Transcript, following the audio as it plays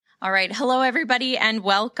All right. Hello, everybody, and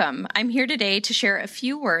welcome. I'm here today to share a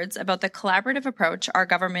few words about the collaborative approach our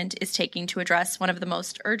government is taking to address one of the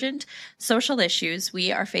most urgent social issues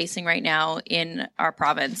we are facing right now in our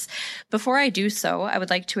province. Before I do so, I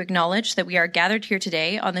would like to acknowledge that we are gathered here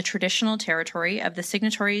today on the traditional territory of the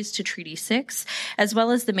signatories to Treaty 6, as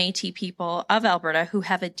well as the Métis people of Alberta who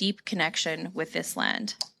have a deep connection with this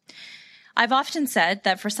land. I've often said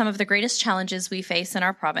that for some of the greatest challenges we face in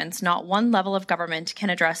our province, not one level of government can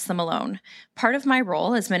address them alone. Part of my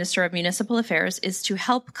role as Minister of Municipal Affairs is to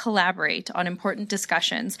help collaborate on important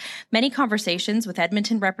discussions. Many conversations with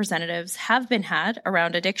Edmonton representatives have been had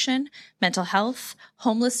around addiction, mental health,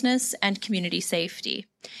 homelessness, and community safety.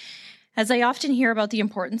 As I often hear about the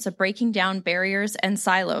importance of breaking down barriers and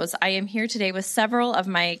silos, I am here today with several of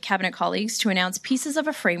my cabinet colleagues to announce pieces of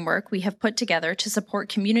a framework we have put together to support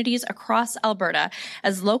communities across Alberta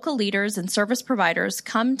as local leaders and service providers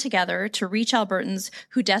come together to reach Albertans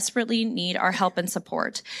who desperately need our help and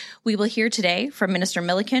support. We will hear today from Minister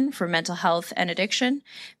Milliken for Mental Health and Addiction,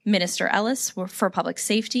 Minister Ellis for Public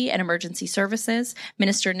Safety and Emergency Services,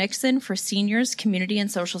 Minister Nixon for Seniors, Community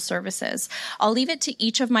and Social Services. I'll leave it to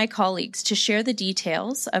each of my colleagues to share the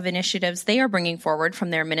details of initiatives they are bringing forward from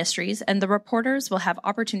their ministries, and the reporters will have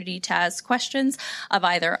opportunity to ask questions of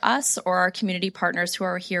either us or our community partners who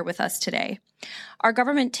are here with us today. Our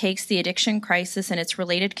government takes the addiction crisis and its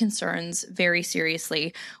related concerns very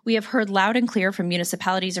seriously. We have heard loud and clear from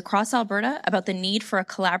municipalities across Alberta about the need for a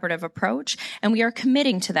collaborative approach, and we are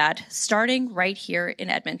committing to that, starting right here in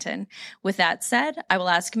Edmonton. With that said, I will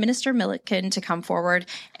ask Minister Milliken to come forward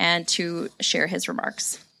and to share his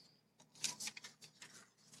remarks.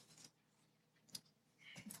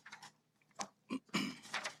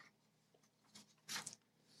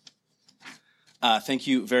 Thank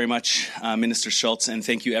you very much, Minister Schultz, and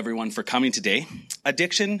thank you everyone for coming today.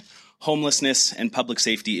 Addiction, homelessness, and public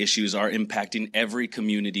safety issues are impacting every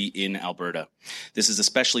community in Alberta. This is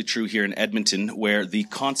especially true here in Edmonton, where the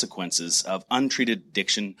consequences of untreated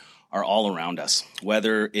addiction are all around us,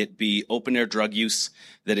 whether it be open-air drug use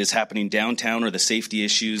that is happening downtown or the safety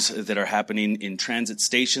issues that are happening in transit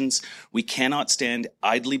stations. We cannot stand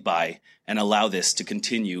idly by and allow this to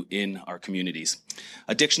continue in our communities.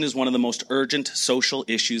 Addiction is one of the most urgent social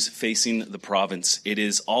issues facing the province. It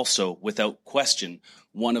is also, without question,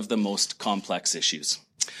 one of the most complex issues.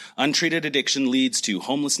 Untreated addiction leads to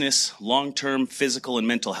homelessness, long-term physical and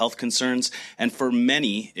mental health concerns, and for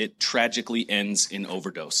many, it tragically ends in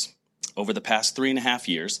overdose. Over the past 3.5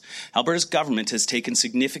 years, Alberta's government has taken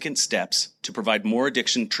significant steps to provide more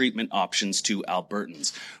addiction treatment options to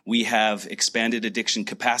Albertans. We have expanded addiction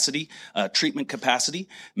capacity, treatment capacity,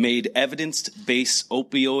 made evidence-based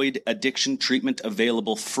opioid addiction treatment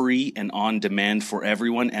available free and on demand for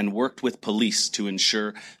everyone, and worked with police to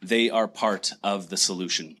ensure they are part of the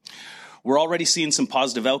solution. We're already seeing some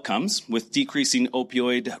positive outcomes with decreasing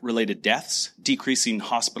opioid-related deaths, decreasing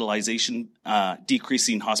hospitalization,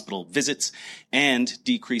 decreasing hospital visits, and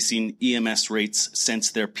decreasing EMS rates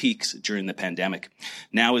since their peaks during the pandemic.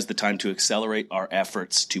 Now is the time to accelerate our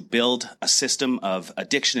efforts to build a system of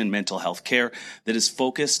addiction and mental health care that is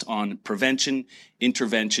focused on prevention,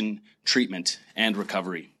 intervention, treatment, and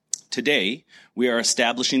recovery. Today, we are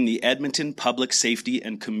establishing the Edmonton Public Safety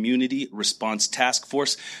and Community Response Task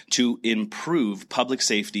Force to improve public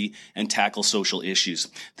safety and tackle social issues.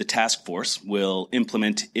 The task force will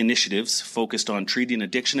implement initiatives focused on treating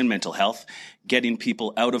addiction and mental health, getting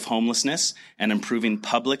people out of homelessness, and improving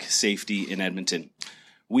public safety in Edmonton.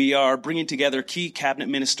 We are bringing together key cabinet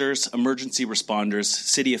ministers, emergency responders,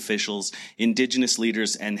 city officials, Indigenous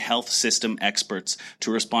leaders, and health system experts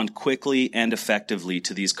to respond quickly and effectively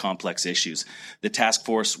to these complex issues. The task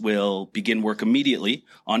force will begin work immediately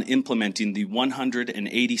on implementing the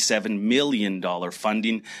 $187 million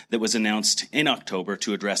funding that was announced in October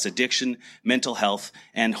to address addiction, mental health,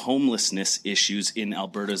 and homelessness issues in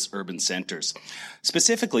Alberta's urban centres.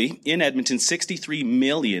 Specifically, in Edmonton, $63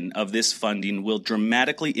 million of this funding will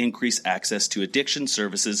dramatically increase access to addiction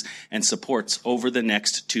services and supports over the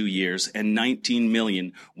next 2 years, and $19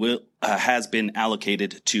 million has been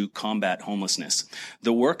allocated to combat homelessness.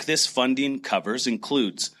 The work this funding covers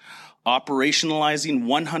includes operationalizing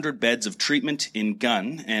 100 beds of treatment in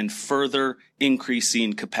Gunn and further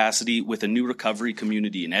increasing capacity with a new recovery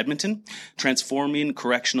community in Edmonton, transforming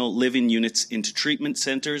correctional living units into treatment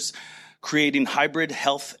centers, creating hybrid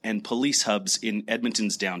health and police hubs in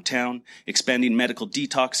Edmonton's downtown, expanding medical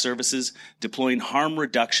detox services, deploying harm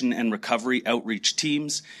reduction and recovery outreach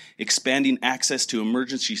teams, expanding access to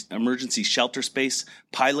emergency shelter space,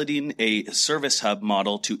 piloting a service hub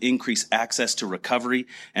model to increase access to recovery,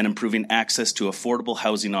 and improving access to affordable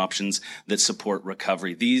housing options that support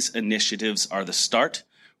recovery. These initiatives are the start.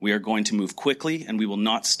 We are going to move quickly, and we will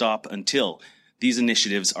not stop until these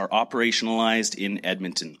initiatives are operationalized in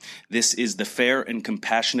Edmonton. This is the fair and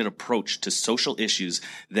compassionate approach to social issues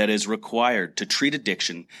that is required to treat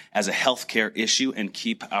addiction as a healthcare issue and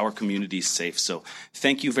keep our communities safe. So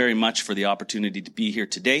thank you very much for the opportunity to be here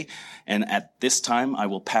today. And at this time, I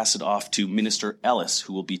will pass it off to Minister Ellis,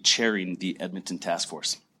 who will be chairing the Edmonton Task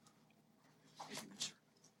Force.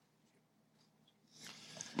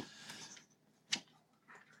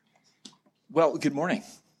 Well, good morning.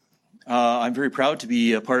 I'm very proud to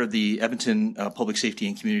be a part of the Edmonton Public Safety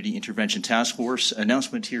and Community Intervention Task Force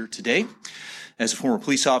announcement here today. As a former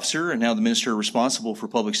police officer and now the minister responsible for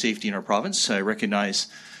public safety in our province, I recognize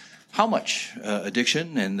how much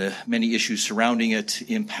addiction and the many issues surrounding it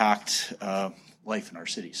impact life in our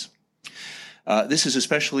cities. This is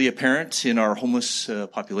especially apparent in our homeless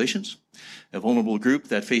populations, a vulnerable group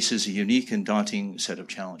that faces a unique and daunting set of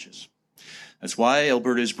challenges. That's why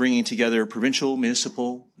Alberta is bringing together provincial,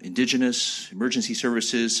 municipal, Indigenous, emergency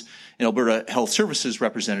services, and Alberta Health Services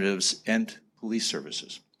representatives and police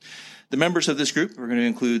services. The members of this group are going to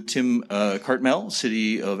include Tim Cartmel,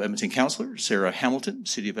 City of Edmonton Councillor, Sarah Hamilton,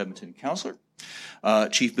 City of Edmonton Councillor,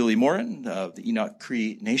 Chief Billy Morin of the Enoch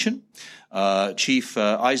Cree Nation, Chief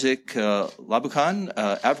Isaac Labukan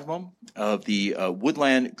Avramon of the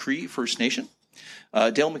Woodland Cree First Nation,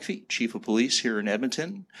 Dale McPhee, Chief of Police here in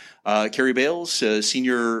Edmonton, Carrie Bales,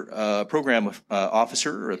 Senior Program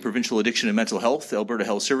Officer, Provincial Addiction and Mental Health, Alberta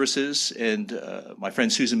Health Services, and my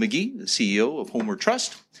friend Susan McGee, the CEO of Homeward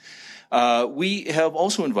Trust. We have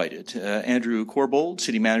also invited Andrew Corbold,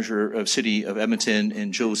 City Manager of City of Edmonton,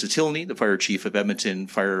 and Joe Zatilny, the Fire Chief of Edmonton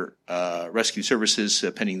Fire Rescue Services,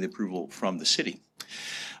 pending the approval from the city.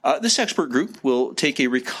 This expert group will take a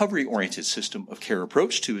recovery-oriented system of care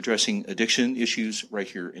approach to addressing addiction issues right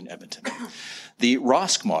here in Edmonton. The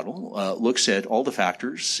ROSC model looks at all the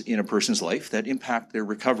factors in a person's life that impact their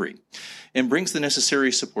recovery and brings the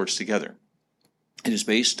necessary supports together. It is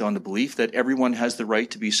based on the belief that everyone has the right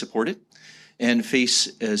to be supported and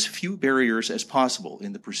face as few barriers as possible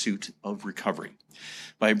in the pursuit of recovery.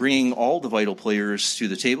 By bringing all the vital players to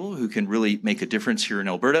the table who can really make a difference here in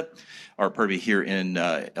Alberta, here in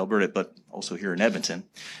Alberta, but also here in Edmonton,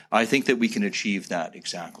 I think that we can achieve that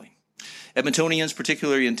exactly. Edmontonians,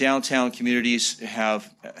 particularly in downtown communities,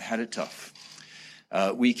 have had it tough.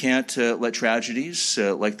 We can't let tragedies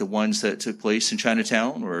like the ones that took place in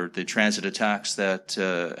Chinatown or the transit attacks that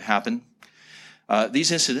happen.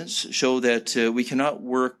 These incidents show that we cannot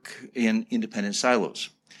work in independent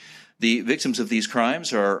silos. The victims of these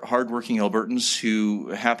crimes are hardworking Albertans who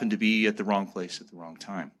happen to be at the wrong place at the wrong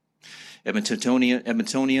time.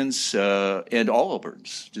 Edmontonians and all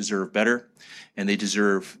Albertans deserve better, and they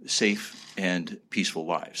deserve safe and peaceful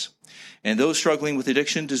lives. And those struggling with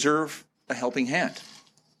addiction deserve a helping hand.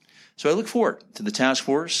 So I look forward to the task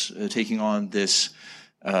force taking on this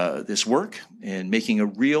work and making a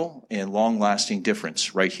real and long-lasting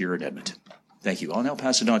difference right here in Edmonton. Thank you. I'll now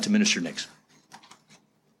pass it on to Minister Nix.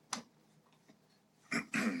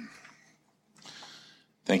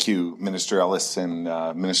 Thank you, Minister Ellis and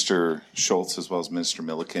Minister Schultz, as well as Minister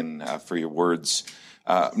Milliken, for your words.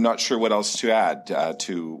 I'm not sure what else to add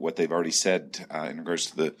to what they've already said in regards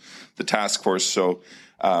to the task force. So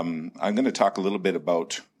I'm going to talk a little bit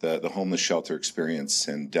about the homeless shelter experience.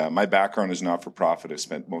 And my background is not-for-profit. I've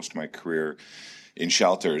spent most of my career in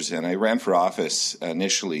shelters, and I ran for office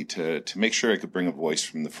initially to make sure I could bring a voice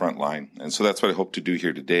from the front line. And so that's what I hope to do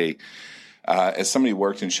here today. As somebody who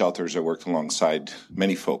worked in shelters, I worked alongside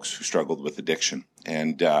many folks who struggled with addiction.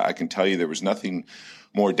 And I can tell you there was nothing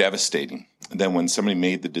more devastating than when somebody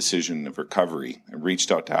made the decision of recovery and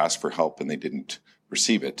reached out to ask for help and they didn't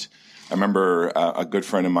receive it. I remember a good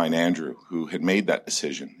friend of mine, Andrew, who had made that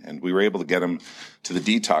decision, and we were able to get him to the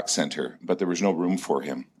detox center, but there was no room for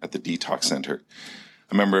him at the detox center.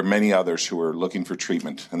 I remember many others who were looking for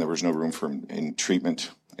treatment, and there was no room for him in treatment.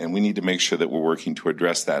 And we need to make sure that we're working to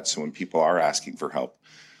address that so when people are asking for help,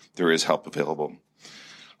 there is help available.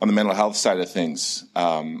 On the mental health side of things,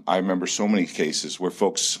 I remember so many cases where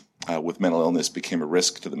folks with mental illness became a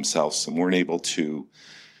risk to themselves and weren't able to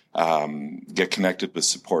get connected with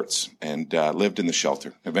supports and lived in the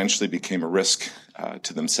shelter. Eventually became a risk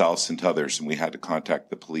to themselves and to others, and we had to contact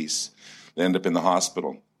the police. They ended up in the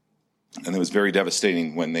hospital. And it was very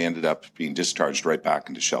devastating when they ended up being discharged right back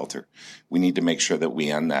into shelter. We need to make sure that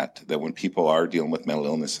we end that when people are dealing with mental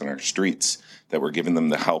illness in our streets, that we're giving them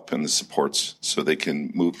the help and the supports so they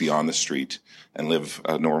can move beyond the street and live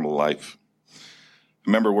a normal life. I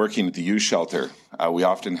remember working at the youth shelter. We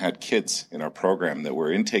often had kids in our program that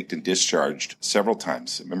were intaked and discharged several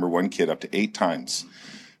times. I remember one kid up to 8 times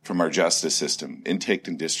from our justice system, intaked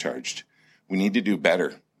and discharged. We need to do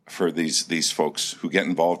better for these folks who get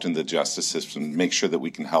involved in the justice system, make sure that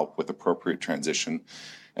we can help with appropriate transition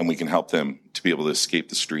and we can help them to be able to escape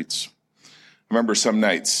the streets. I remember some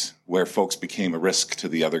nights where folks became a risk to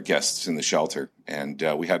the other guests in the shelter, and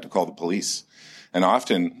we had to call the police. And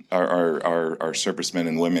often our servicemen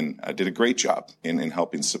and women did a great job in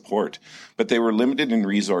helping support, but they were limited in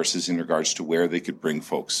resources in regards to where they could bring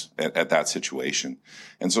folks at that situation.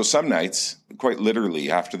 And so some nights, quite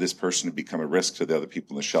literally, after this person had become a risk to the other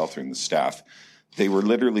people in the shelter and the staff, they were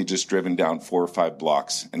literally just driven down 4 or 5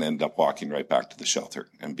 blocks and ended up walking right back to the shelter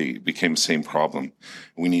and became the same problem.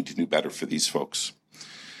 We need to do better for these folks.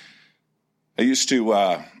 I used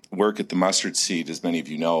to work at the Mustard Seed, as many of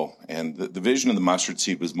you know, and the vision of the Mustard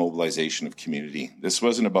Seed was mobilization of community. This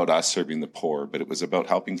wasn't about us serving the poor, but it was about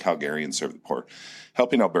helping Calgarians serve the poor,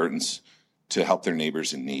 helping Albertans to help their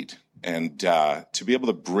neighbors in need, and to be able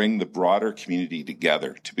to bring the broader community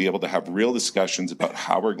together, to be able to have real discussions about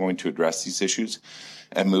how we're going to address these issues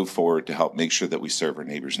and move forward to help make sure that we serve our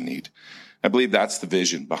neighbors in need. I believe that's the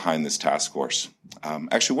vision behind this task force.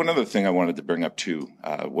 Actually, one other thing I wanted to bring up too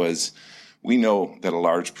was we know that a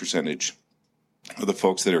large percentage of the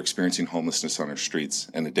folks that are experiencing homelessness on our streets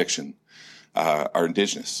and addiction are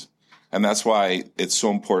Indigenous. And that's why it's so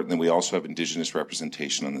important that we also have Indigenous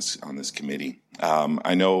representation on this committee.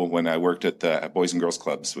 I know when I worked at the Boys and Girls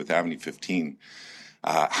Clubs with Avenue 15,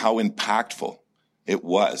 how impactful it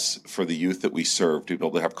was for the youth that we served to be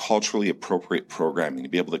able to have culturally appropriate programming, to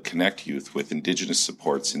be able to connect youth with Indigenous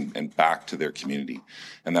supports and back to their community.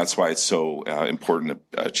 And that's why it's so important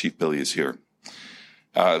that Chief Billy is here.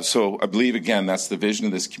 So I believe, again, that's the vision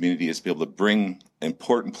of this community, is to be able to bring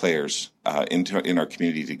important players in our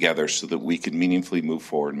community together so that we can meaningfully move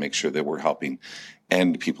forward and make sure that we're helping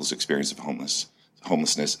end people's experience of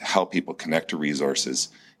homelessness, help people connect to resources,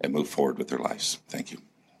 and move forward with their lives. Thank you.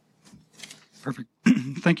 Perfect.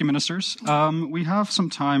 Thank you, ministers. We have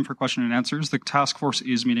some time for question and answers. The task force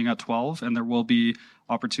is meeting at 12, and there will be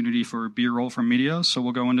opportunity for B-roll from media. So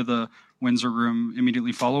we'll go into the Windsor room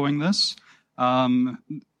immediately following this.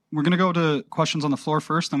 We're going to go to questions on the floor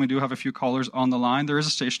first, then we do have a few callers on the line. There is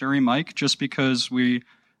a stationary mic. Just because we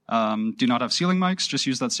do not have ceiling mics, just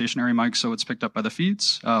use that stationary mic so it's picked up by the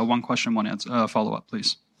feeds. One question, one answer, follow-up,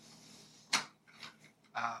 please.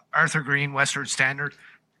 Arthur Green, Western Standard.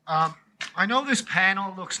 I know this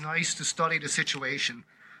panel looks nice to study the situation,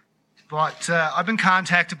 but I've been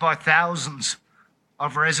contacted by thousands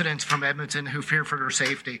of residents from Edmonton who fear for their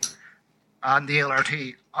safety on the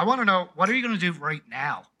LRT. I want to know, what are you going to do right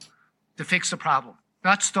now to fix the problem?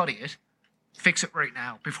 Not study it, fix it right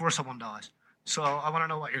now before someone dies. So I want to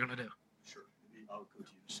know what you're going to do. Sure. I'll go to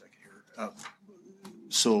you in a second here.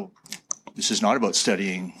 So this is not about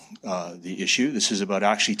studying the issue. This is about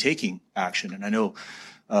actually taking action. And I know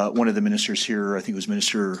one of the ministers here, I think it was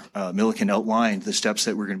Minister Milliken, outlined the steps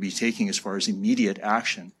that we're going to be taking as far as immediate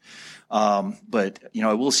action. But,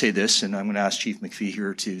 I will say this, and I'm going to ask Chief McPhee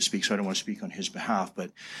here to speak, so I don't want to speak on his behalf,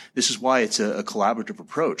 but this is why it's a collaborative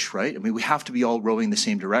approach, right? I mean, we have to be all rowing the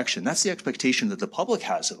same direction. That's the expectation that the public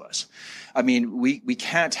has of us. I mean, we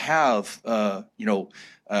can't have,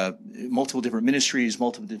 multiple different ministries,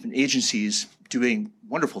 multiple different agencies doing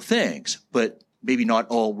wonderful things, but maybe not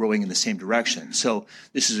all rowing in the same direction. So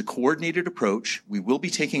this is a coordinated approach. We will be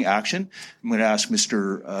taking action. I'm going to ask Chief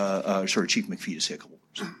McPhee to say a couple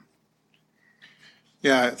words.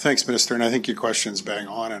 Yeah, thanks, Minister. And I think your question's bang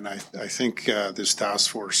on. And I think this task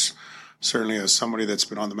force, certainly as somebody that's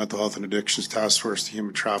been on the Mental Health and Addictions Task Force, the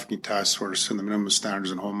Human Trafficking Task Force, and the Minimum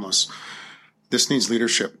Standards on Homeless, this needs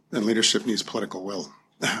leadership, and leadership needs political will.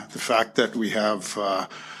 The fact that we have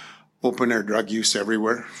open-air drug use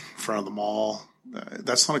everywhere, in front of the mall,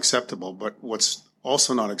 that's not acceptable. But what's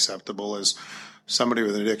also not acceptable is somebody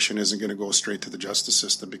with an addiction isn't going to go straight to the justice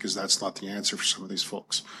system, because that's not the answer for some of these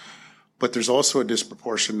folks. But there's also a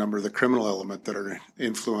disproportionate number of the criminal element that are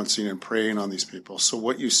influencing and preying on these people. So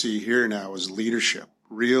what you see here now is leadership,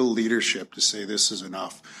 real leadership to say this is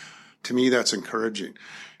enough. To me, that's encouraging,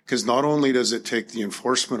 Because not only does it take the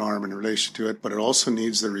enforcement arm in relation to it, but it also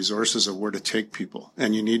needs the resources of where to take people.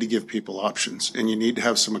 And you need to give people options. And you need to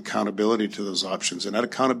have some accountability to those options. And that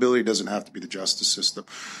accountability doesn't have to be the justice system.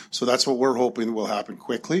 So that's what we're hoping will happen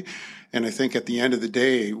quickly. And I think at the end of the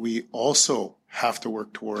day, we also have to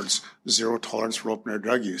work towards zero tolerance for open-air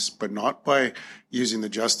drug use, but not by using the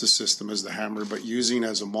justice system as the hammer, but using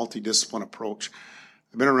as a multidiscipline approach.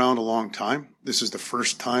 I've been around a long time. This is the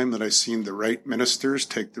first time that I've seen the right ministers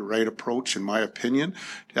take the right approach, in my opinion,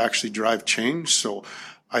 to actually drive change. So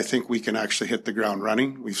I think we can actually hit the ground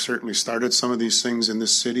running. We've certainly started some of these things in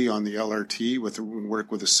this city on the LRT with work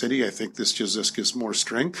with the city. I think this gives more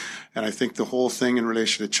strength. And I think the whole thing in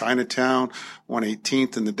relation to Chinatown,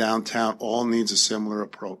 118th and the downtown all needs a similar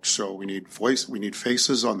approach. So we need voice, we need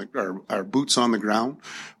faces on our boots on the ground.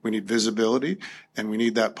 We need visibility, and we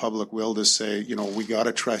need that public will to say, we got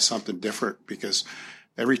to try something different, because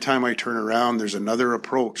every time I turn around, there's another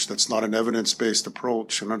approach that's not an evidence-based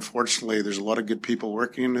approach. And unfortunately, there's a lot of good people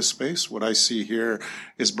working in this space. What I see here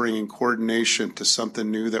is bringing coordination to something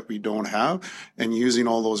new that we don't have, and using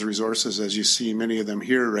all those resources, as you see many of them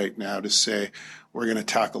here right now, to say, we're going to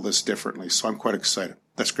tackle this differently. So I'm quite excited.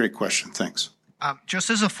 That's a great question. Thanks. Just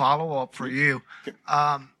as a follow-up for you,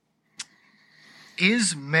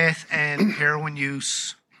 is meth and heroin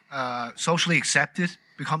use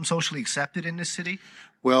become socially accepted in this city?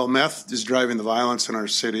 Well, meth is driving the violence in our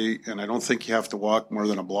city, and I don't think you have to walk more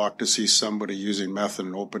than a block to see somebody using meth in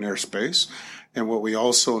an open-air space. And what we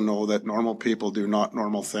also know that normal people do not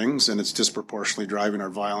normal things, and it's disproportionately driving our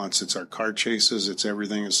violence. It's our car chases. It's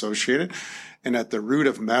everything associated. And at the root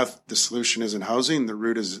of meth, the solution isn't housing. The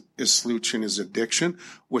root is solution is addiction,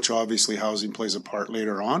 which obviously housing plays a part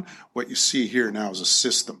later on. What you see here now is a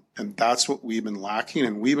system. And that's what we've been lacking.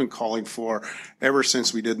 And we've been calling for ever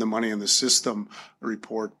since we did the Money in the System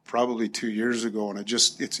report probably 2 years ago. And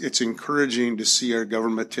it's encouraging to see our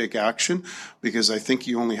government take action, because I think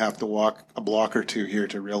you only have to walk a block or two here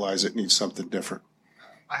to realize it needs something different.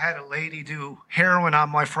 I had a lady do heroin on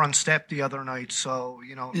my front step the other night, so,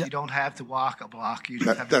 you don't have to walk a block. You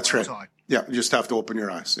just have to go outside. Right. Yeah, you just have to open your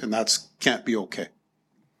eyes, and can't be okay.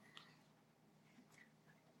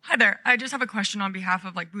 Hi there. I just have a question on behalf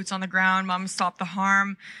of Boots on the Ground, Mom Stop the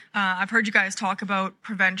Harm. I've heard you guys talk about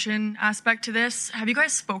prevention aspect to this. Have you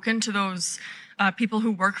guys spoken to those people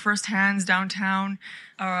who work first hands downtown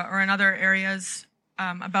or in other areas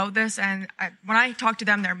about this? And when I talk to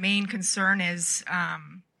them, their main concern is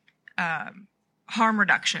harm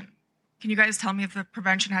reduction. Can you guys tell me if the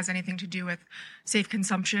prevention has anything to do with safe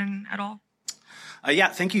consumption at all?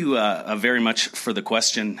 Thank you very much for the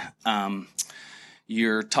question.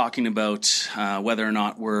 You're talking about whether or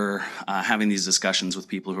not we're having these discussions with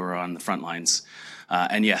people who are on the front lines.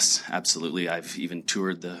 And yes, absolutely. I've even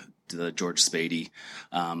toured the George Spady.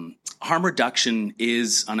 Harm reduction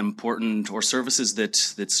is an important, or services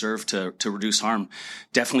that serve to reduce harm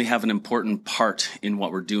definitely have an important part in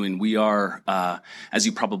what we're doing. We are, as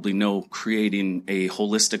you probably know, creating a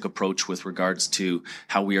holistic approach with regards to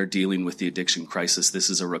how we are dealing with the addiction crisis. This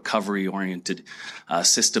is a recovery-oriented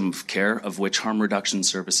system of care, of which harm reduction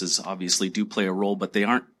services obviously do play a role, but they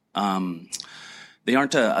aren't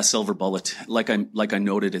a silver bullet. Like I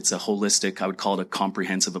noted, it's a holistic, I would call it a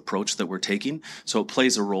comprehensive approach that we're taking. So it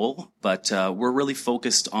plays a role, but we're really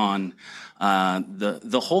focused on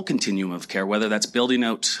the whole continuum of care, whether that's building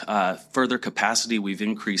out further capacity. We've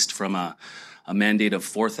increased from a mandate of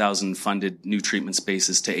 4,000 funded new treatment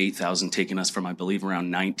spaces to 8,000, taking us from, I believe, around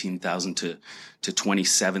 19,000 to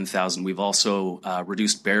 27,000. We've also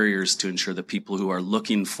reduced barriers to ensure that people who are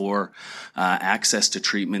looking for access to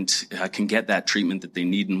treatment can get that treatment that they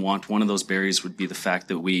need and want. One of those barriers would be the fact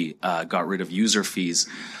that we got rid of user fees.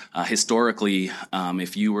 Historically,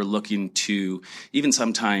 if you were looking to even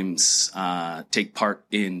sometimes take part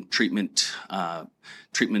in treatment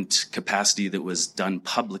capacity that was done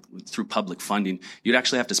through public funding, you'd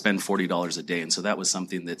actually have to spend $40 a day. And so that was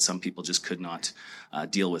something that some people just could not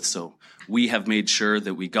deal with. So we have made sure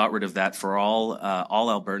that we got rid of that for all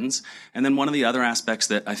Albertans. And then one of the other aspects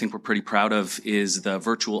that I think we're pretty proud of is the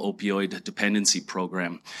virtual opioid dependency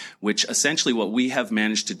program, which essentially what we have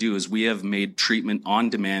managed to do is we have made treatment on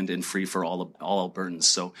demand and free for all Albertans.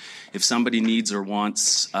 So if somebody needs or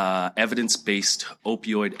wants evidence-based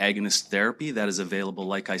opioid agonist therapy, that is available,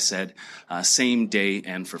 like I said, same day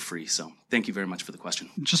and for free. So thank you very much for the question.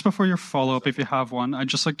 Just before your follow-up, if you have one, I'd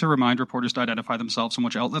just like to remind reporters to identify themselves and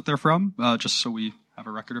which outlet they're from, just so we have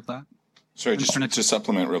a record of that. Sorry, just to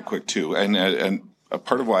supplement real quick too, and a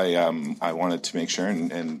part of why I wanted to make sure,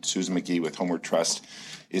 and Susan McGee with Homeward Trust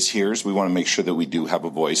is here. We want to make sure that we do have a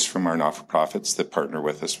voice from our not-for-profits that partner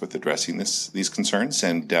with us with addressing these concerns.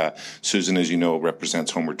 And Susan, as you know,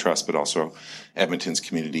 represents Homeward Trust, but also Edmonton's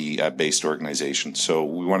community-based organization. So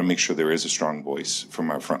we want to make sure there is a strong voice from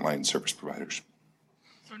our frontline service providers.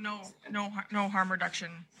 So no harm reduction.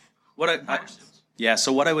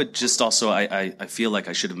 So what I would just also, I feel like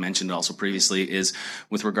I should have mentioned also previously is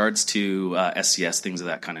with regards to SCS, things of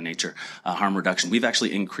that kind of nature, harm reduction, we've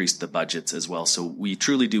actually increased the budgets as well. So we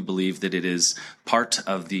truly do believe that it is part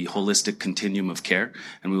of the holistic continuum of care,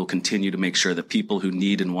 and we will continue to make sure that people who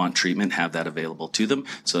need and want treatment have that available to them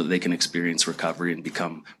so that they can experience recovery and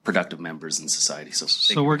become productive members in society.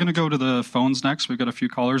 So we're going to go to the phones next. We've got a few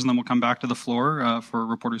callers, and then we'll come back to the floor for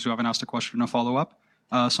reporters who haven't asked a question to follow up.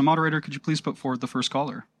 So, moderator, could you please put forward the first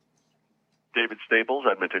caller? David Staples,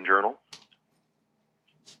 Edmonton Journal.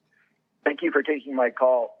 Thank you for taking my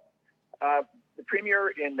call. The Premier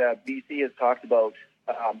in BC has talked about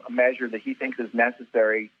a measure that he thinks is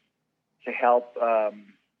necessary to help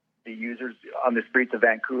the users on the streets of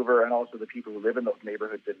Vancouver and also the people who live in those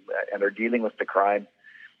neighborhoods and are dealing with the crime.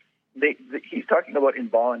 He's talking about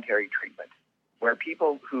involuntary treatment, where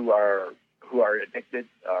people who are addicted,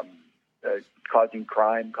 causing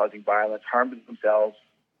crime, causing violence, harm to themselves,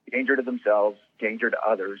 danger to themselves, danger to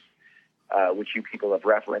others, which you people have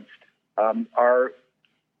referenced, are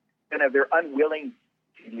they're unwilling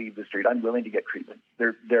to leave the street, unwilling to get treatment.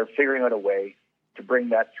 They're figuring out a way to bring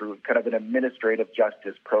that through kind of an administrative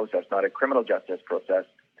justice process, not a criminal justice process,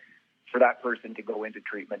 for that person to go into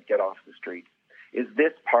treatment, get off the street. Is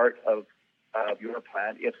this part of your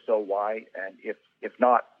plan? If so, why? And if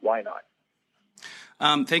not, why not?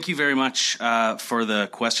 Thank you very much for the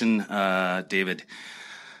question, David.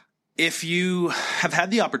 If you have had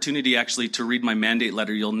the opportunity actually to read my mandate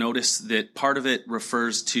letter, you'll notice that part of it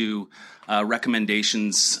refers to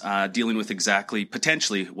recommendations dealing with exactly,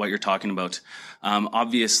 potentially, what you're talking about.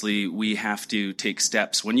 Obviously, we have to take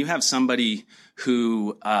steps. When you have somebody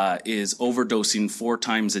who is overdosing 4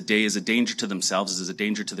 times a day, is a danger to themselves, is a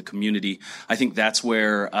danger to the community, I think that's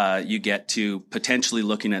where you get to potentially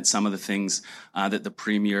looking at some of the things that the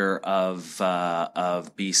Premier of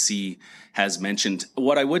BC has mentioned.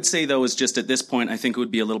 What I would say, though, is just at this point, I think it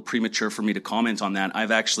would be a little premature for me to comment on that. I've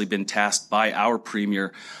actually been tasked by our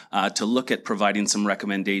Premier to look at providing some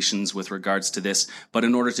recommendations with regards to this. But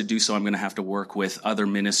in order to do so, I'm going to have to work with other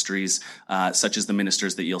ministries, such as the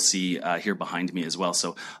ministers that you'll see here behind me as well.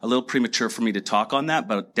 So a little premature for me to talk on that,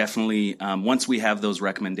 but definitely once we have those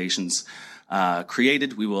recommendations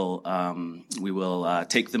created, we will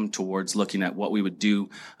take them towards looking at what we would do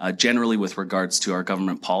generally with regards to our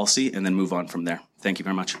government policy and then move on from there. Thank you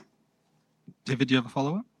very much. David, do you have a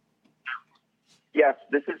follow-up? Yes,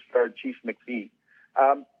 this is for Chief McPhee.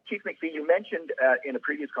 Chief McPhee, you mentioned in a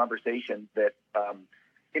previous conversation that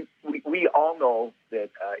we all know that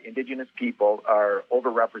Indigenous people are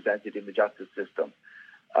overrepresented in the justice system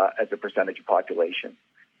as a percentage of population.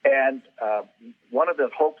 And one of the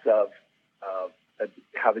hopes of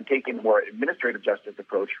having taken a more administrative justice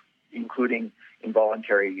approach, including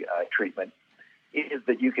involuntary treatment, is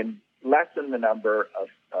that you can lessen the number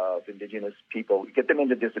of Indigenous people, get them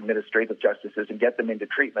into this administrative justices and get them into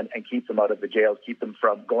treatment and keep them out of the jails, keep them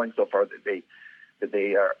from going so far that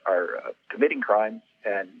they are committing crimes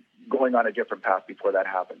and going on a different path before that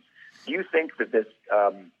happens. Do you think that this,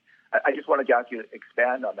 I just wanted to ask you to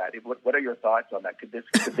expand on that. What are your thoughts on that? Could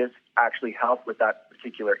this actually help with that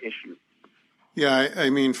particular issue? Yeah, I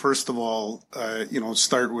mean, first of all,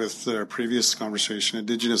 start with the previous conversation.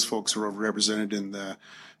 Indigenous folks are overrepresented in the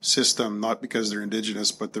system, not because they're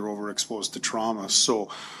Indigenous, but they're overexposed to trauma. So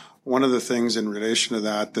one of the things in relation to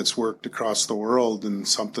that's worked across the world, and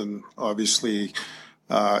something obviously,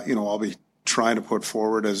 I'll be trying to put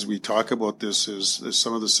forward as we talk about this is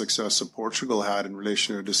some of the success that Portugal had in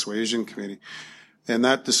relation to a dissuasion committee. And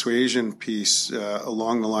that dissuasion piece,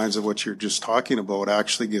 along the lines of what you're just talking about,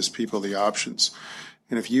 actually gives people the options.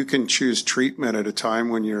 And if you can choose treatment at a time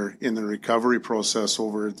when you're in the recovery process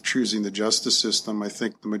over choosing the justice system, I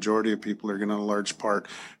think the majority of people are going to, in large part,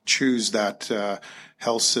 choose that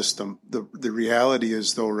health system. The reality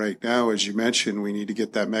is, though, right now, as you mentioned, we need to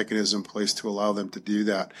get that mechanism in place to allow them to do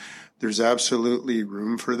that. There's absolutely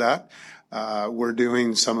room for that. We're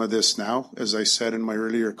doing some of this now. As I said in my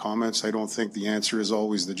earlier comments, I don't think the answer is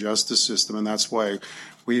always the justice system, and that's why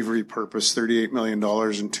we've repurposed $38 million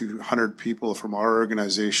and 200 people from our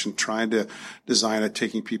organization trying to design it,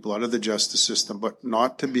 taking people out of the justice system, but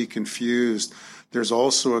not to be confused. There's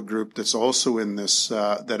also a group that's also in this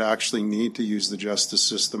that actually need to use the justice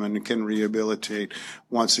system and can rehabilitate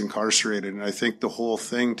once incarcerated. And I think the whole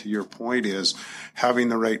thing, to your point, is having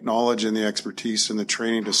the right knowledge and the expertise and the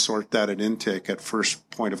training to sort that at intake at first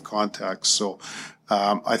point of contact. So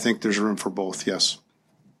I think there's room for both, yes.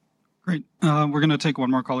 Great. We're going to take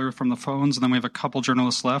one more caller from the phones, and then we have a couple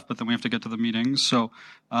journalists left, but then we have to get to the meetings. So,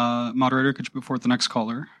 moderator, could you put forth the next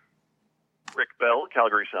caller? Rick Bell,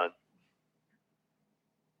 Calgary Sun.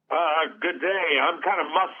 Good day. I'm kind of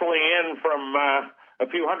muscling in from a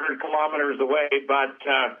few hundred kilometers away, but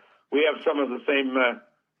we have some of the same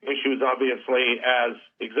issues, obviously, as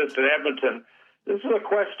exist in Edmonton. This is a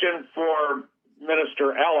question for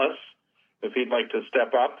Minister Ellis, if he'd like to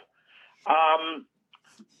step up.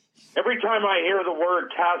 Every time I hear the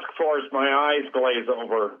word task force, my eyes glaze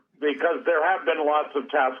over, because there have been lots of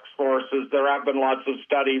task forces, there have been lots of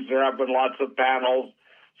studies, there have been lots of panels.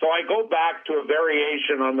 So I go back to a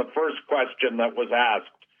variation on the first question that was asked.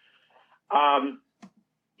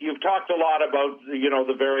 You've talked a lot about,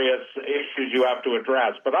 the various issues you have to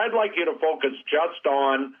address, but I'd like you to focus just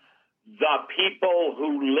on the people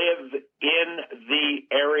who live in the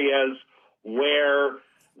areas where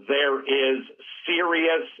there is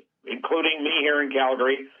serious, including me here in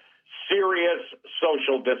Calgary, serious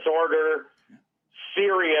social disorder,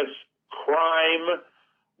 serious crime,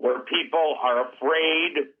 where people are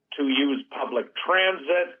afraid to use public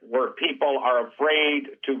transit, where people are afraid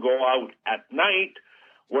to go out at night,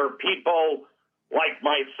 where people like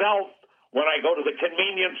myself, when I go to the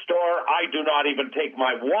convenience store, I do not even take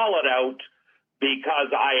my wallet out because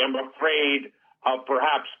I am afraid of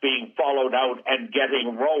perhaps being followed out and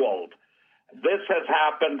getting rolled. This has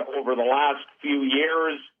happened over the last few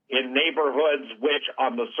years in neighborhoods which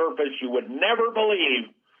on the surface you would never believe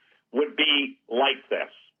would be like this.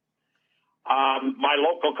 My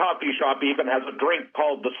local coffee shop even has a drink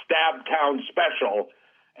called the Stab Town Special,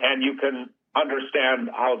 and you can understand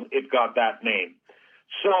how it got that name.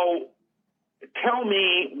 So tell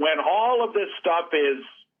me, when all of this stuff is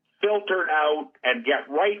filtered out and get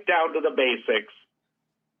right down to the basics,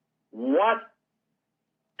 what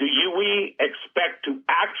do we expect to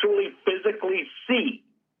actually physically see?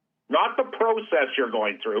 Not the process you're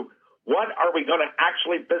going through. What are we going to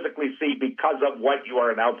actually physically see because of what you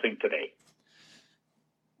are announcing today?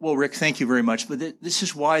 Well, Rick, thank you very much. But this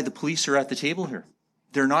is why the police are at the table here.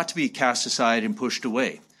 They're not to be cast aside and pushed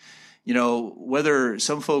away. Whether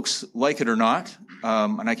some folks like it or not,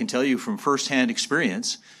 and I can tell you from firsthand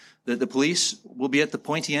experience that the police will be at the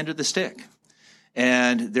pointy end of the stick.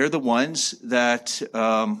 And they're the ones that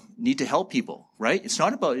need to help people, right? It's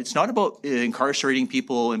not about incarcerating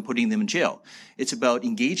people and putting them in jail. It's about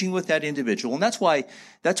engaging with that individual, and that's why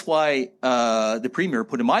the Premier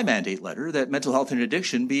put in my mandate letter that mental health and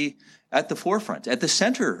addiction be at the forefront, at the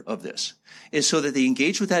center of this, is so that they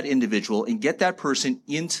engage with that individual and get that person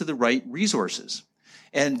into the right resources.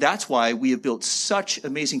 And that's why we have built such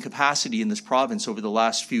amazing capacity in this province over the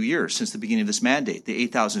last few years, since the beginning of this mandate. The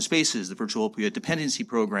 8,000 spaces, the virtual opioid dependency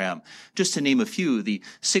program, just to name a few, the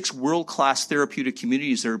 6 world-class therapeutic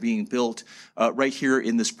communities that are being built right here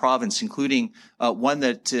in this province, including one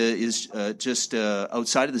that is just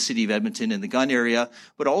outside of the city of Edmonton in the gun area,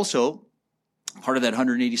 but also part of that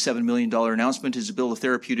 $187 million announcement is to build a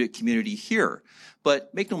therapeutic community here.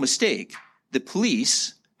 But make no mistake, the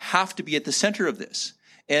police have to be at the center of this.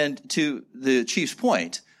 And to the chief's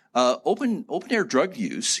point, open air drug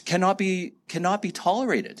use cannot be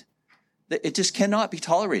tolerated. It just cannot be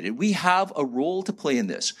tolerated. We have a role to play in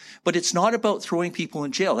this, but it's not about throwing people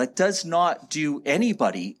in jail. That does not do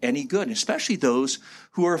anybody any good, especially those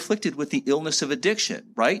who are afflicted with the illness of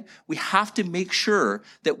addiction, right? We have to make sure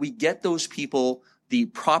that we get those people the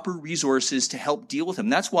proper resources to help deal with them.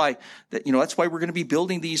 That's why we're going to be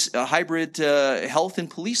building these hybrid health and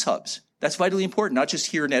police hubs. That's vitally important, not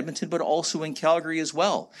just here in Edmonton, but also in Calgary as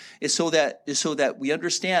well. Is so that we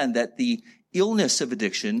understand that the illness of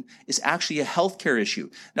addiction is actually a healthcare issue.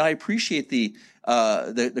 Now, I appreciate the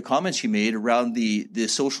comments you made around the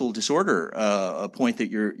social disorder point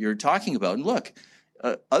that you're talking about. And look,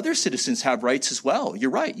 other citizens have rights as well.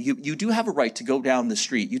 You're right. You do have a right to go down the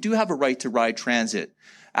street. You do have a right to ride transit.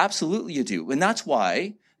 Absolutely, you do. And that's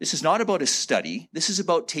why this is not about a study. This is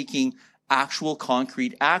about taking actual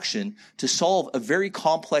concrete action to solve a very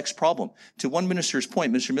complex problem. To one minister's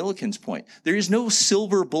point, Mr. Milliken's point, there is no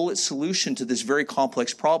silver bullet solution to this very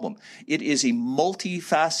complex problem. It is a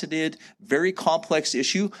multifaceted, very complex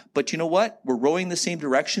issue, but you know what? We're rowing the same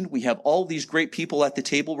direction. We have all these great people at the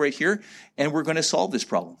table right here, and we're going to solve this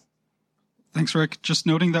problem. Thanks, Rick. Just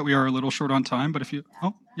noting that we are a little short on time, but if you...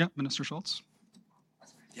 Oh, yeah, Minister Schultz.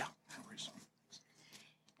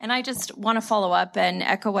 And I just want to follow up and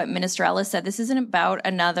echo what Minister Ellis said. This isn't about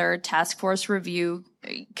another task force review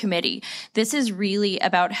committee. This is really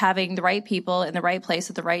about having the right people in the right place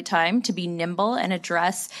at the right time to be nimble and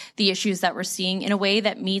address the issues that we're seeing in a way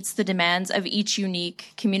that meets the demands of each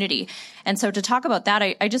unique community. And so to talk about that,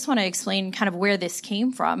 I just want to explain kind of where this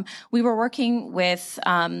came from. We were working with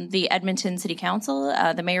the Edmonton City Council,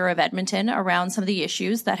 the mayor of Edmonton, around some of the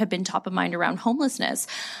issues that have been top of mind around homelessness.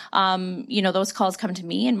 Those calls come to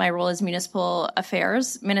me in my role as municipal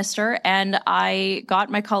affairs minister, and I got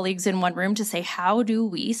my colleagues in one room to say, how do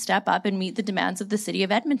we step up and meet the demands of the city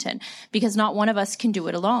of Edmonton? Because not one of us can do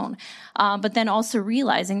it alone. But then also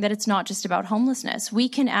realizing that it's not just about homelessness. We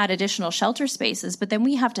can add additional shelter spaces, but then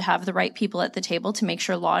we have to have the right people at the table to make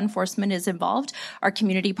sure law enforcement is involved, our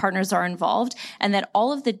community partners are involved, and that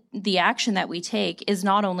all of the action that we take is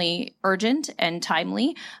not only urgent and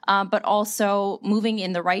timely, but also moving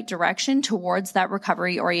in the right direction towards that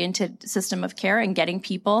recovery-oriented system of care and getting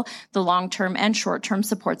people the long-term and short-term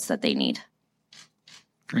supports that they need.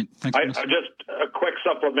 Great. Thanks, Minister. Just a quick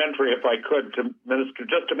supplementary, if I could, to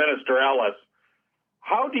Minister Ellis.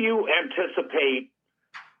 How do you anticipate,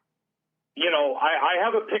 I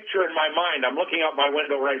have a picture in my mind. I'm looking out my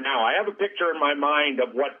window right now. I have a picture in my mind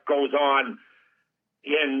of what goes on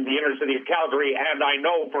in the inner city of Calgary, and I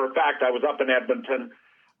know for a fact I was up in Edmonton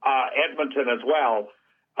as well.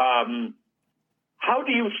 How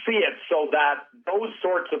do you see it so that those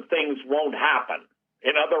sorts of things won't happen?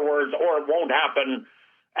 In other words, or it won't happen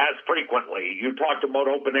as frequently. You talked about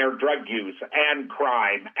open-air drug use and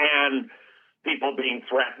crime and people being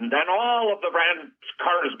threatened and all of the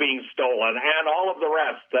cars being stolen and all of the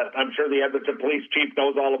rest that I'm sure the Edmonton Police Chief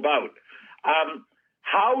knows all about.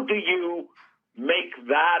 How do you make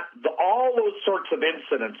all those sorts of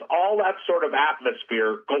incidents, all that sort of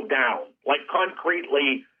atmosphere go down? Like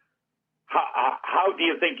concretely, how do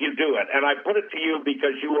you think you do it? And I put it to you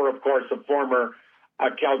because you were, of course, a former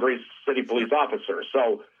Calgary City Police officer.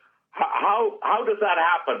 So how does that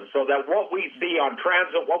happen so that what we see on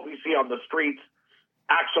transit, what we see on the streets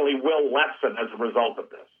actually will lessen as a result of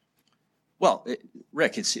this? Well,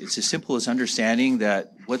 Rick, it's as simple as understanding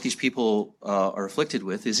that what these people are afflicted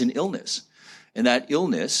with is an illness. And that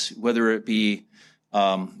illness, whether it be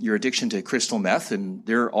your addiction to crystal meth, and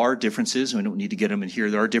there are differences, we don't need to get them in here,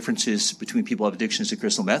 there are differences between people who have addictions to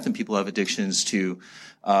crystal meth and people who have addictions to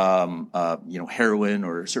heroin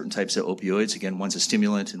or certain types of opioids. Again, one's a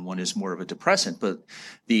stimulant and one is more of a depressant, but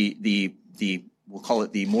the we'll call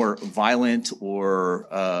it the more violent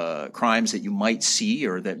or crimes that you might see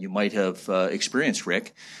or that you might have experienced,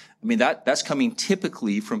 Rick, I mean, that's coming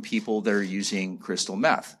typically from people that are using crystal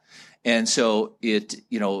meth. And so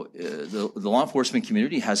the law enforcement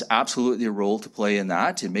community has absolutely a role to play in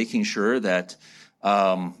that, in making sure that,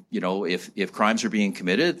 if crimes are being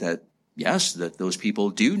committed, that yes, that those people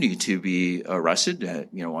do need to be arrested.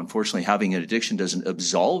 Unfortunately, having an addiction doesn't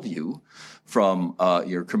absolve you from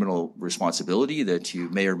your criminal responsibility that you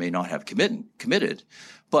may or may not have committed.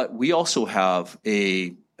 But we also have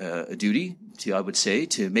a duty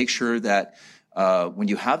to make sure that when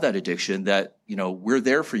you have that addiction, that we're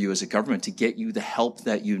there for you as a government to get you the help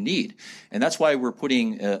that you need. And that's why we're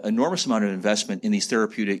putting an enormous amount of investment in these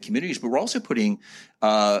therapeutic communities, but we're also putting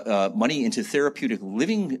money into therapeutic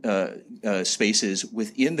living spaces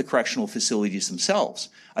within the correctional facilities themselves.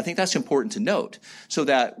 I think that's important to note, so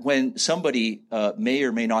that when somebody may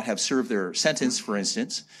or may not have served their sentence, for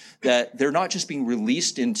instance, that they're not just being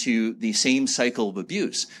released into the same cycle of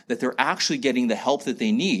abuse, that they're actually getting the help that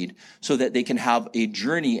they need so that they can have a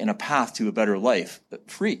journey and a path to a better life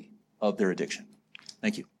free of their addiction.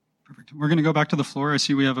 Thank you. Perfect. We're going to go back to the floor. I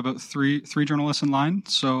see we have about three journalists in line.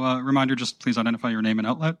 So reminder, just please identify your name and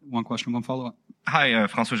outlet. One question, one follow-up. Hi,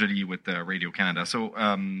 François Joly with Radio Canada. So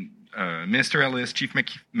Minister Ellis, Chief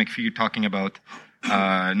McPhee talking about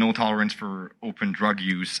no tolerance for open drug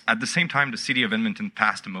use. At the same time, the city of Edmonton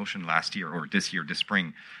passed a motion last year, or this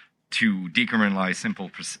spring, to decriminalize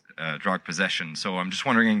simple drug possession. So I'm just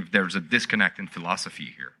wondering if there's a disconnect in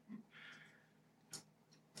philosophy here.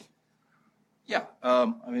 Yeah,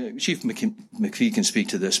 Chief McPhee can speak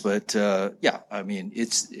to this, but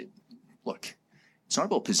it's not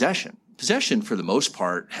about possession. Possession, for the most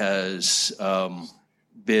part, has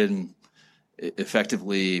been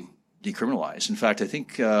effectively decriminalized. In fact, I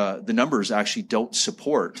think the numbers actually don't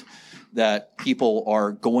support that people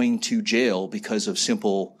are going to jail because of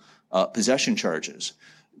simple possession charges.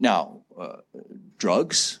 Now,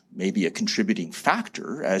 drugs may be a contributing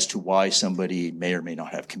factor as to why somebody may or may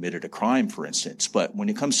not have committed a crime, for instance. But when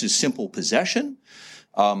it comes to simple possession,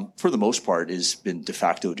 for the most part, has been de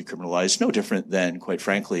facto decriminalized, no different than, quite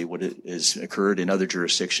frankly, what has occurred in other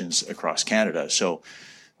jurisdictions across Canada. So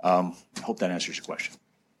I hope that answers your question.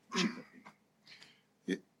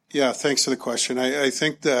 Yeah, thanks for the question. I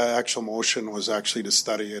think the actual motion was actually to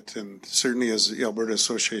study it, and certainly as the Alberta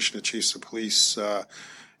Association of Chiefs of Police,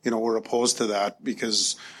 we're opposed to that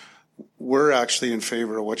because we're actually in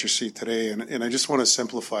favor of what you see today. And I just want to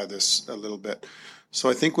simplify this a little bit. So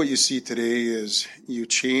I think what you see today is you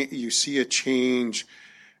see a change.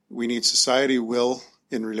 We need society will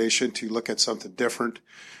in relation to look at something different.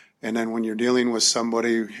 And then when you're dealing with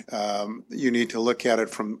somebody, you need to look at it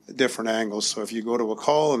from different angles. So if you go to a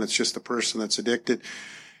call and it's just a person that's addicted,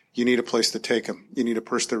 you need a place to take them. You need a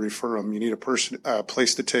person to refer them. You need a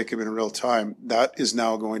place to take them in real time. That is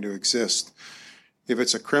now going to exist. If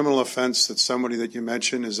it's a criminal offense that somebody that you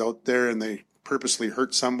mentioned is out there and they purposely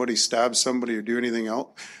hurt somebody, stab somebody, or do anything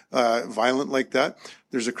else violent like that,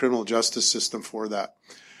 there's a criminal justice system for that.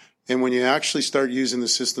 And when you actually start using the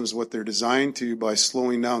systems, what they're designed to, by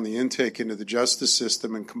slowing down the intake into the justice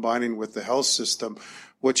system and combining with the health system,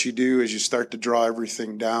 what you do is you start to draw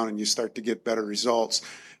everything down and you start to get better results.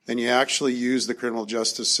 And you actually use the criminal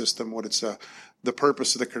justice system, the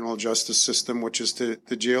purpose of the criminal justice system, which is to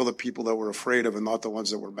jail the people that we're afraid of and not the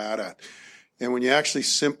ones that we're mad at. And when you actually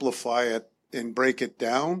simplify it and break it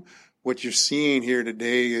down, what you're seeing here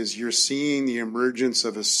today is you're seeing the emergence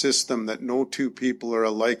of a system that no two people are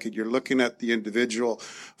alike, and you're looking at the individual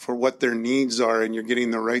for what their needs are, and you're getting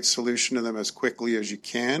the right solution to them as quickly as you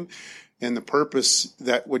can. And the purpose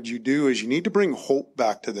that what you do is you need to bring hope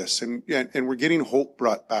back to this. And we're getting hope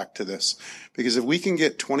brought back to this. Because if we can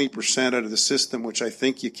get 20% out of the system, which I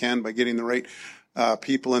think you can by getting the right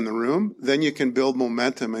people in the room, then you can build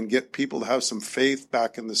momentum and get people to have some faith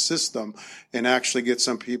back in the system and actually get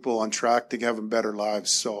some people on track to have better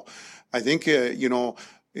lives. So I think,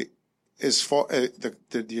 as far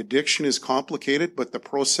the addiction is complicated, but the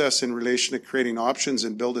process in relation to creating options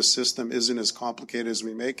and build a system isn't as complicated as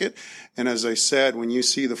we make it. And as I said, when you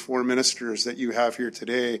see the four ministers that you have here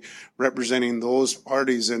today representing those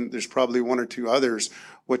parties, and there's probably one or two others,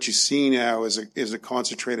 what you see now is a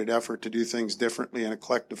concentrated effort to do things differently in a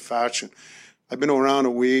collective fashion. I've been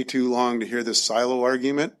around way too long to hear this silo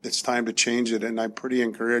argument. It's time to change it, and I'm pretty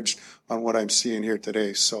encouraged on what I'm seeing here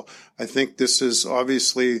today. So I think this is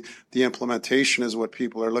obviously the implementation is what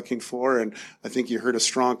people are looking for, and I think you heard a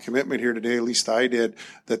strong commitment here today, at least I did,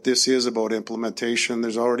 that this is about implementation.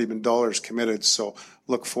 There's already been dollars committed, so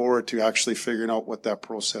look forward to actually figuring out what that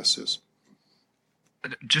process is.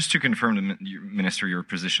 Just to confirm, Minister, your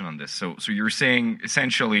position on this. So you're saying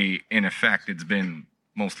essentially, in effect, it's been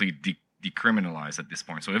mostly decriminalized at this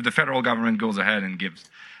point. So if the federal government goes ahead and gives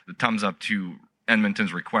the thumbs up to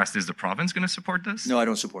Edmonton's request, is the province going to support this? No, I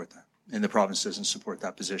don't support that, and the province doesn't support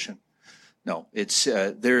that position. No, it's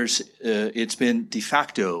been de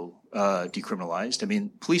facto decriminalized. I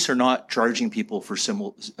mean, police are not charging people for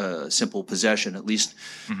simple possession, at least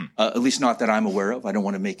not that I'm aware of. I don't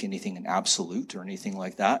want to make anything an absolute or anything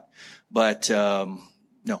like that, but no,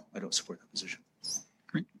 I don't support that position.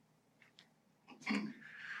 Great.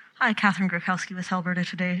 Hi, Catherine Grakowski with Alberta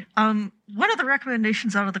Today. One of the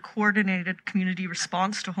recommendations out of the Coordinated Community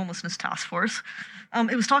Response to Homelessness Task Force,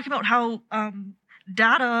 it was talking about how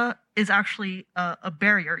data is actually a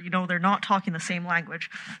barrier. You know, they're not talking the same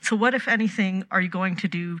language. So what, if anything, are you going to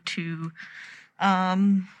do to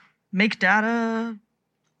make data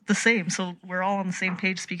the same so we're all on the same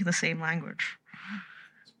page, speaking the same language?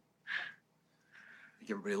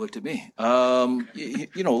 Everybody looked at me.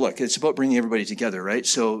 Look, it's about bringing everybody together, right?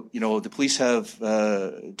 So, the police have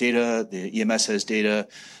data, the EMS has data.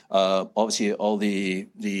 Obviously, all the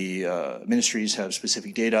ministries have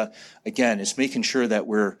specific data. Again, it's making sure that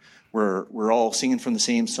we're all singing from the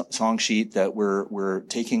same song sheet, that we're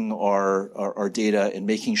taking our data and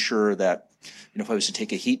making sure that, if I was to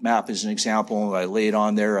take a heat map as an example, I lay it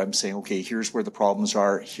on there, I'm saying, okay, here's where the problems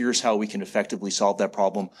are. Here's how we can effectively solve that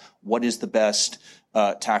problem. What is the best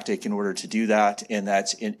tactic in order to do that? And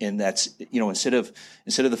that's instead of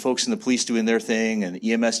the folks in the police doing their thing and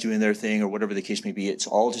the EMS doing their thing or whatever the case may be, it's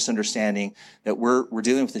all just understanding that we're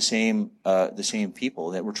dealing with the same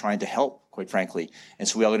people that we're trying to help, quite frankly. And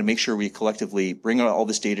so we all got to make sure we collectively bring all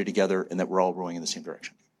this data together and that we're all rowing in the same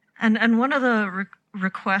direction. And one of the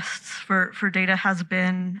requests for data has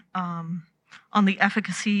been the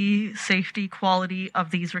efficacy, safety, quality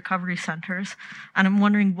of these recovery centers. And I'm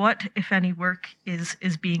wondering what, if any, work is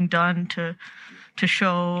being done to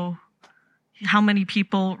show how many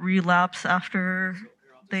people relapse after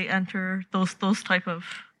they enter those type of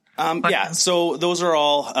so those are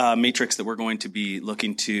all metrics that we're going to be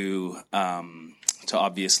looking to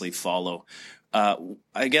obviously follow.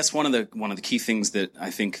 I guess one of the key things that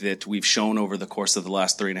I think that we've shown over the course of the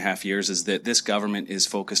last 3.5 years is that this government is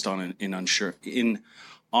focused on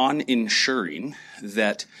ensuring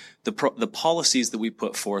that the policies that we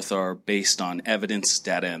put forth are based on evidence,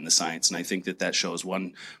 data, and the science. And I think that shows.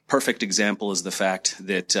 One perfect example is the fact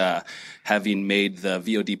that having made the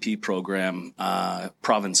VODP program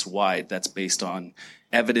province-wide, that's based on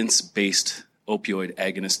evidence-based opioid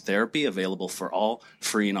agonist therapy available for all,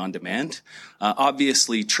 free and on demand.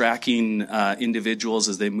 Obviously, tracking individuals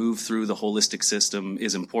as they move through the holistic system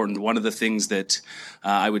is important. One of the things that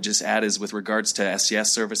I would just add is with regards to SCS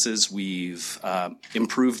services, we've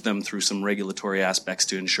improved them through some regulatory aspects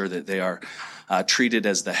to ensure that they are treated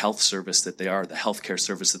as the health service that they are, the healthcare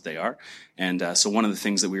service that they are. And so one of the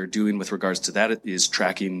things that we are doing with regards to that is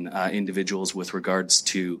tracking individuals with regards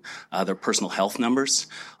to their personal health numbers.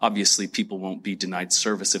 Obviously, people won't be denied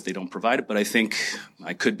service if they don't provide it, but I think,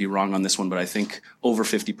 I could be wrong on this one, but I think over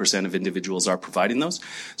 50% of individuals are providing those.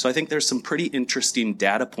 So I think there's some pretty interesting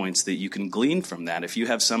data points that you can glean from that. If you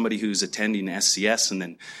have somebody who's attending SCS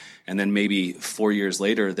and then maybe 4 years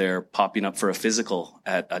later, they're popping up for a physical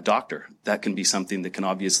at a doctor. That can be something that can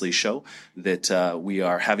obviously show that we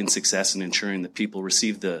are having success in ensuring that people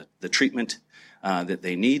receive the treatment that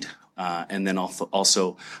they need, and then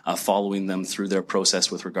also following them through their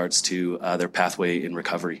process with regards to their pathway in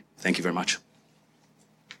recovery. Thank you very much.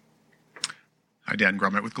 Hi, Dan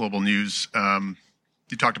Grummet with Global News.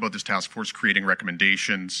 You talked about this task force creating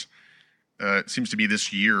recommendations. It seems to be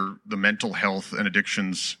this year, the Mental Health and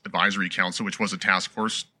Addictions Advisory Council, which was a task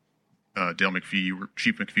force, Dale McPhee,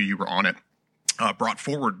 Chief McPhee, you were on it, brought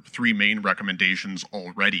forward 3 main recommendations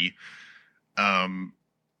already.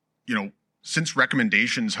 Since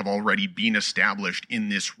recommendations have already been established in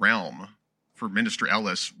this realm, for Minister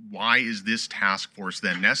Ellis, why is this task force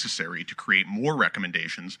then necessary to create more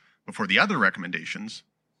recommendations before the other recommendations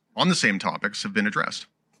on the same topics have been addressed?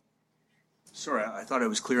 Sorry, I thought I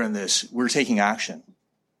was clear on this. We're taking action,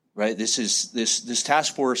 right? This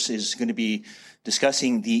task force is going to be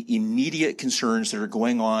discussing the immediate concerns that are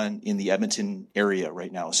going on in the Edmonton area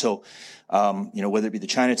right now. So, whether it be the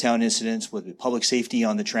Chinatown incidents, whether it be public safety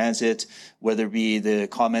on the transit, whether it be the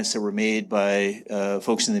comments that were made by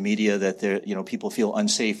folks in the media that people feel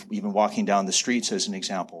unsafe even walking down the streets, as an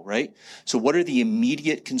example, right? So what are the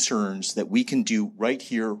immediate concerns that we can do right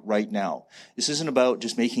here, right now? This isn't about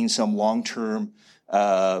just making some long-term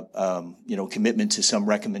commitment to some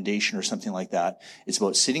recommendation or something like that. It's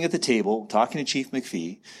about sitting at the table, talking to Chief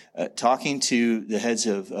McPhee, talking to the heads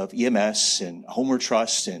of EMS and Homeward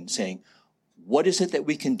Trust and saying, what is it that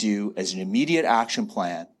we can do as an immediate action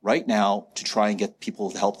plan right now to try and get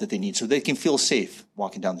people the help that they need so they can feel safe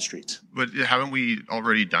walking down the streets? But haven't we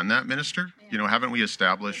already done that, Minister? Yeah. Haven't we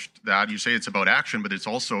established that? You say it's about action, but it's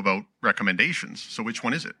also about recommendations. So which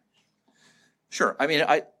one is it? Sure. I mean,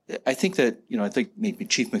 I think that, I think maybe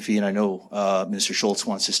Chief McPhee, and I know Minister Schultz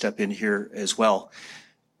wants to step in here as well.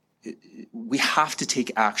 We have to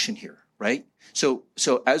take action here, right? So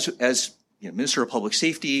as Minister of Public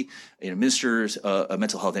Safety, Ministers of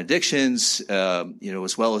Mental Health and Addictions,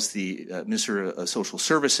 as well as the Minister of Social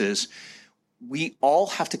Services, we all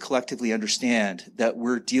have to collectively understand that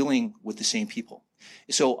we're dealing with the same people.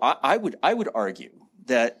 So I would argue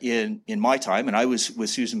that in my time, and I was with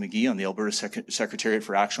Susan McGee on the Alberta Secretariat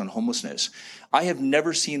for Action on Homelessness, I have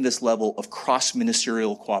never seen this level of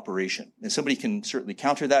cross-ministerial cooperation. And somebody can certainly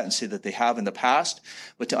counter that and say that they have in the past,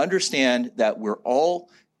 but to understand that we're all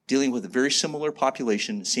dealing with a very similar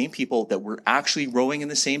population, the same people, that we're actually rowing in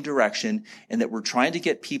the same direction, and that we're trying to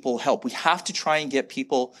get people help. We have to try and get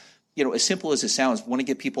people, as simple as it sounds, want to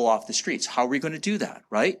get people off the streets. How are we going to do that,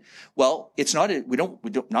 right? Well, it's not, we're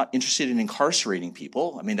not interested in incarcerating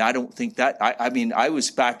people. I mean, I don't think that, I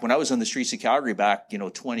was back when I was on the streets of Calgary back,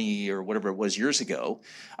 20 or whatever it was years ago.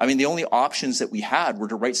 I mean, the only options that we had were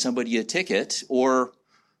to write somebody a ticket or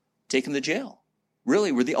take them to jail.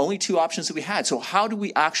 Really, were the only 2 options that we had. So how do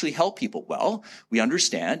we actually help people? Well, we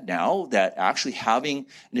understand now that actually having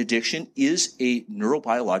an addiction is a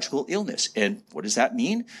neurobiological illness. And what does that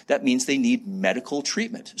mean? That means they need medical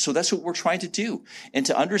treatment. So that's what we're trying to do. And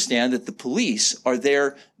to understand that the police are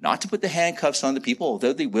there not to put the handcuffs on the people,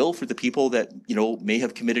 although they will for the people that, may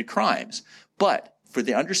have committed crimes, but for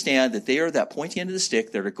they understand that they are that pointy end of the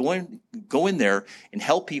stick that are go in there and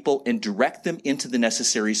help people and direct them into the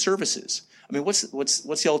necessary services. I mean, what's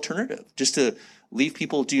the alternative? Just to leave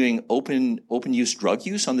people doing open use drug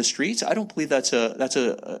use on the streets? I don't believe that's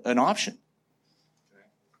an option.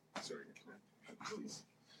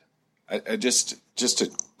 I just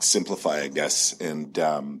to simplify, I guess, and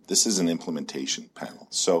this is an implementation panel.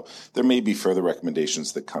 So there may be further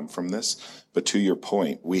recommendations that come from this, but to your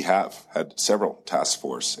point, we have had several task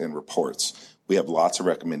force and reports. We have lots of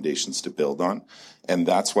recommendations to build on, and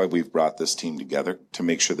that's why we've brought this team together to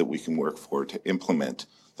make sure that we can work forward to implement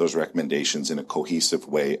those recommendations in a cohesive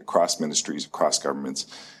way across ministries, across governments,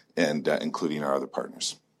 and including our other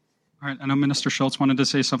partners. All right, I know Minister Schultz wanted to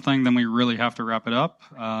say something, then we really have to wrap it up.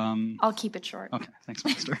 I'll keep it short. Okay, thanks,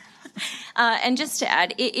 Minister. And just to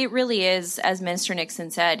add, it really is, as Minister Nixon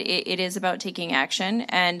said, it is about taking action,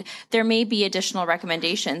 and there may be additional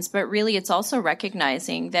recommendations, but really it's also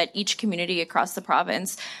recognizing that each community across the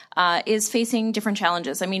province is facing different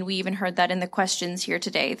challenges. I mean, we even heard that in the questions here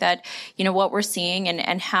today, that, you know, what we're seeing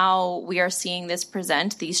and how we are seeing this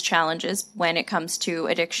present, these challenges when it comes to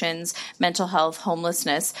addictions, mental health,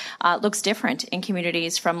 homelessness, looks different in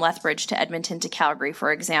communities from Lethbridge to Edmonton to Calgary,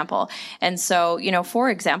 for example. And so, you know, for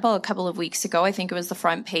example, a couple of weeks ago, I think it was the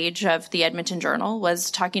front page of the Edmonton Journal was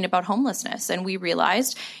talking about homelessness. And we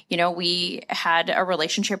realized, you know, we had a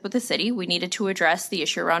relationship with the city. We needed to address the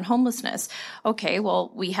issue around homelessness. Okay,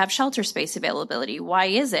 well, we have shelter space availability. Why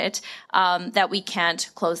is it that we can't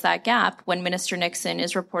close that gap when Minister Nixon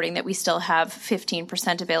is reporting that we still have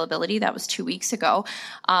 15% availability? That was 2 weeks ago.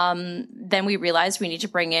 Then we realized we need to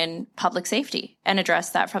bring in public safety and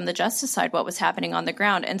address that from the justice side, what was happening on the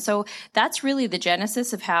ground. And so that's really the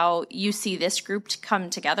genesis of how you see this group to come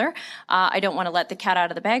together. I don't want to let the cat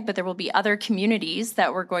out of the bag, but there will be other communities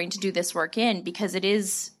that we're going to do this work in, because it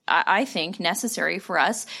is, I think, necessary for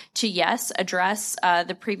us to, yes, address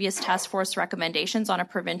the previous task force recommendations on a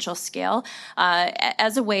provincial scale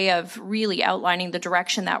as a way of really outlining the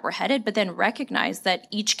direction that we're headed, but then recognize that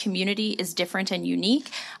each community is different and unique,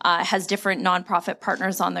 has different nonprofit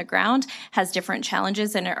partners on the ground, has different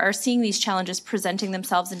challenges, and are seeing these challenges presenting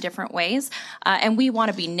themselves in different ways. And we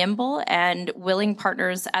want to be nimble and willing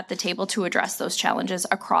partners at the table to address those challenges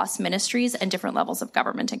across ministries and different levels of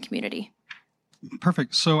government and community.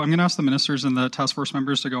 Perfect. So I'm going to ask the ministers and the task force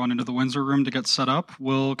members to go on into the Windsor room to get set up.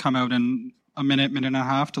 We'll come out in a minute and a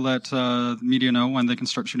half to let the media know when they can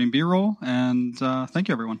start shooting B-roll. And thank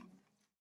you, everyone.